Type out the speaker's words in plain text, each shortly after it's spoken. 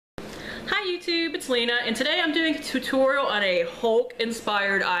YouTube, it's Lena, and today I'm doing a tutorial on a Hulk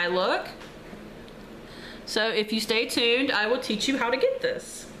inspired eye look. So if you stay tuned, I will teach you how to get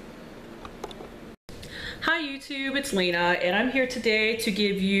this. Hi YouTube, it's Lena, and I'm here today to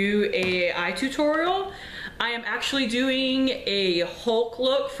give you a eye tutorial. I am actually doing a Hulk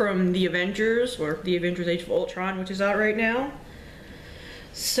look from the Avengers, or the Avengers Age of Ultron, which is out right now.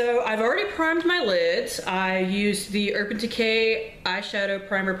 So I've already primed my lids. I used the Urban Decay eyeshadow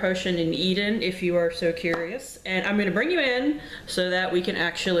primer potion in Eden, if you are so curious. And I'm gonna bring you in so that we can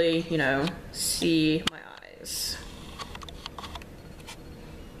actually, you know, see my eyes.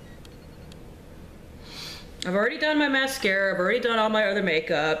 I've already done my mascara, I've already done all my other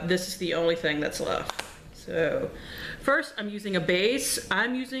makeup. This is the only thing that's left. So first I'm using a base.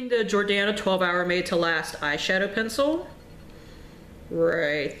 I'm using the Jordana 12 Hour Made to Last eyeshadow pencil.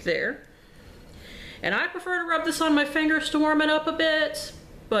 Right there. And I prefer to rub this on my fingers to warm it up a bit,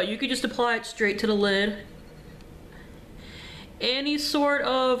 but you could just apply it straight to the lid. Any sort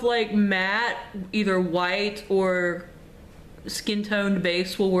of like matte, either white or skin toned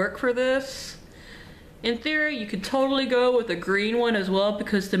base will work for this. In theory, you could totally go with a green one as well,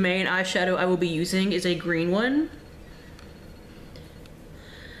 because the main eyeshadow I will be using is a green one.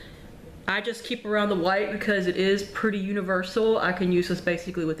 I just keep around the white because it is pretty universal. I can use this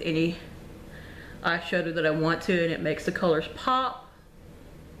basically with any eyeshadow that I want to, and it makes the colors pop.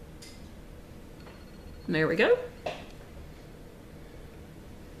 And there we go.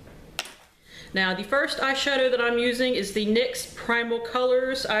 Now the first eyeshadow that I'm using is the NYX Primal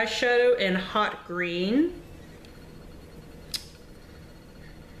Colors eyeshadow in Hot Green.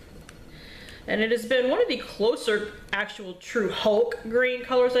 And it has been one of the closer actual true Hulk green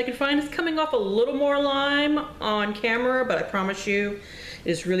colors I can find. It's coming off a little more lime on camera, but I promise you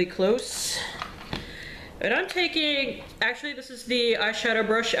it's really close. And I'm taking, actually this is the eyeshadow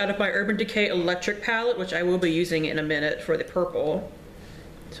brush out of my Urban Decay Electric palette, which I will be using in a minute for the purple.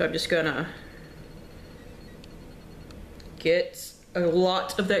 So I'm just gonna get a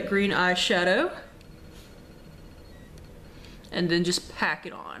lot of that green eyeshadow and then just pack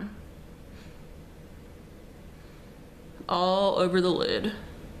it on all over the lid.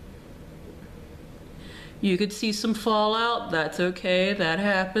 You could see some fallout, that's okay, that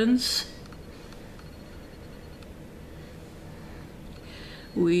happens.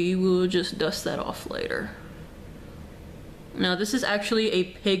 We will just dust that off later. Now this is actually a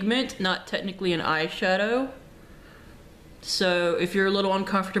pigment, not technically an eyeshadow. So if you're a little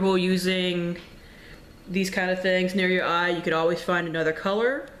uncomfortable using these kind of things near your eye, you could always find another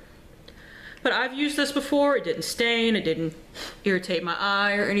color. But I've used this before, it didn't stain, it didn't irritate my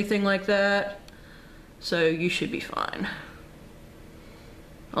eye or anything like that. So you should be fine.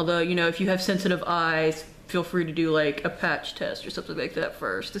 Although, you know, if you have sensitive eyes, feel free to do like a patch test or something like that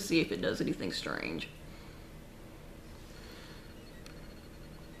first to see if it does anything strange.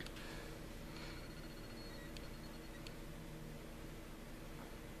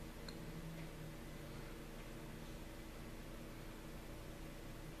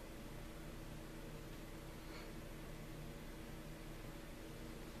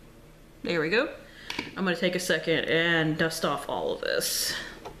 There we go. I'm gonna take a second and dust off all of this.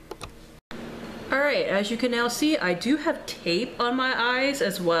 Alright, as you can now see, I do have tape on my eyes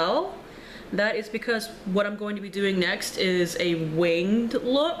as well. That is because what I'm going to be doing next is a winged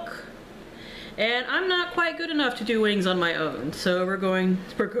look. And I'm not quite good enough to do wings on my own, so we're going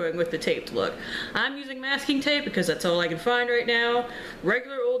with the taped look. I'm using masking tape because that's all I can find right now.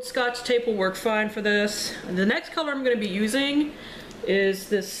 Regular old Scotch tape will work fine for this. The next color I'm gonna be using is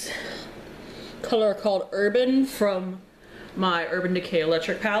this color called Urban from my Urban Decay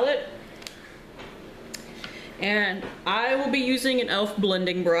Electric palette. And I will be using an e.l.f.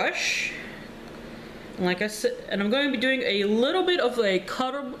 blending brush. And like I said, and I'm going to be doing a little bit of a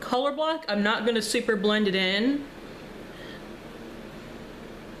color block. I'm not going to super blend it in.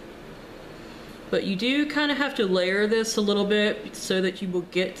 But you do kind of have to layer this a little bit so that you will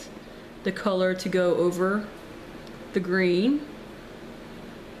get the color to go over the green.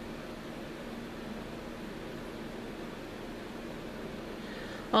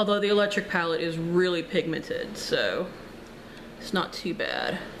 Although the electric palette is really pigmented, so it's not too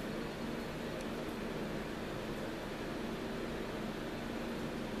bad.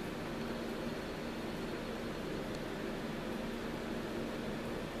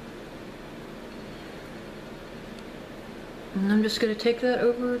 And I'm just going to take that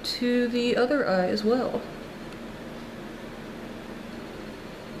over to the other eye as well.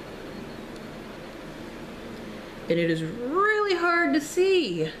 And it is really hard to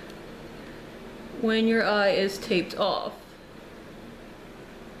see when your eye is taped off.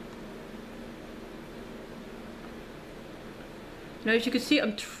 Now as you can see,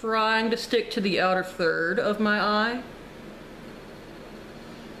 I'm trying to stick to the outer third of my eye.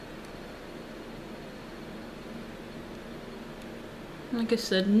 Like I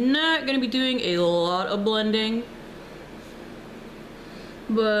said, not gonna be doing a lot of blending,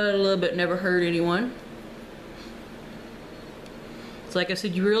 but a little bit never hurt anyone. So like I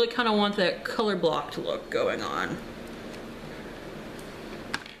said, you really kind of want that color blocked look going on.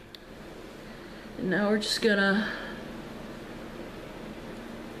 And now we're just gonna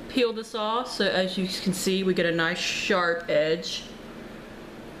peel this off, so as you can see, we get a nice sharp edge.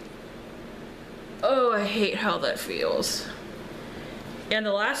 Oh, I hate how that feels. And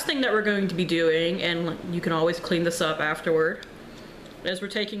the last thing that we're going to be doing, and you can always clean this up afterward, is we're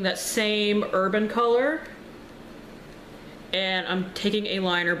taking that same urban color, and I'm taking a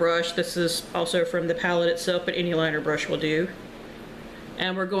liner brush. This is also from the palette itself, but any liner brush will do.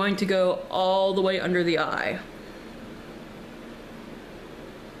 And we're going to go all the way under the eye.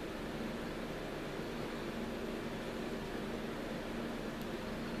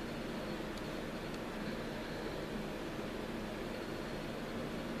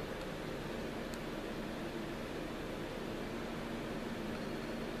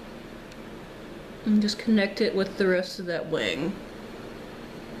 And just connect it with the rest of that wing.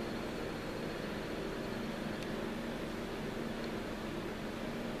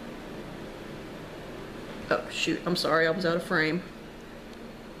 Oh shoot, I'm sorry, I was out of frame.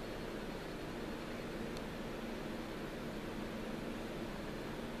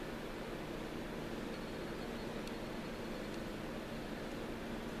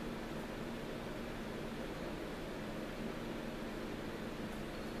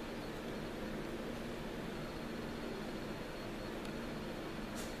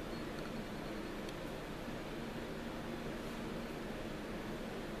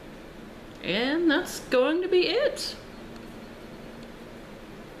 And that's going to be it.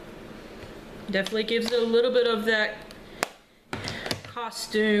 Definitely gives it a little bit of that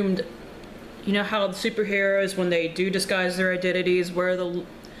costumed, you know how the superheroes, when they do disguise their identities, wear the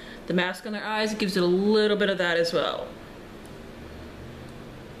mask on their eyes, it gives it a little bit of that as well.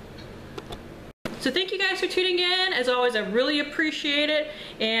 So thank you guys for tuning in. As always, I really appreciate it,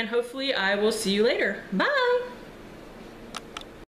 and hopefully I will see you later. Bye!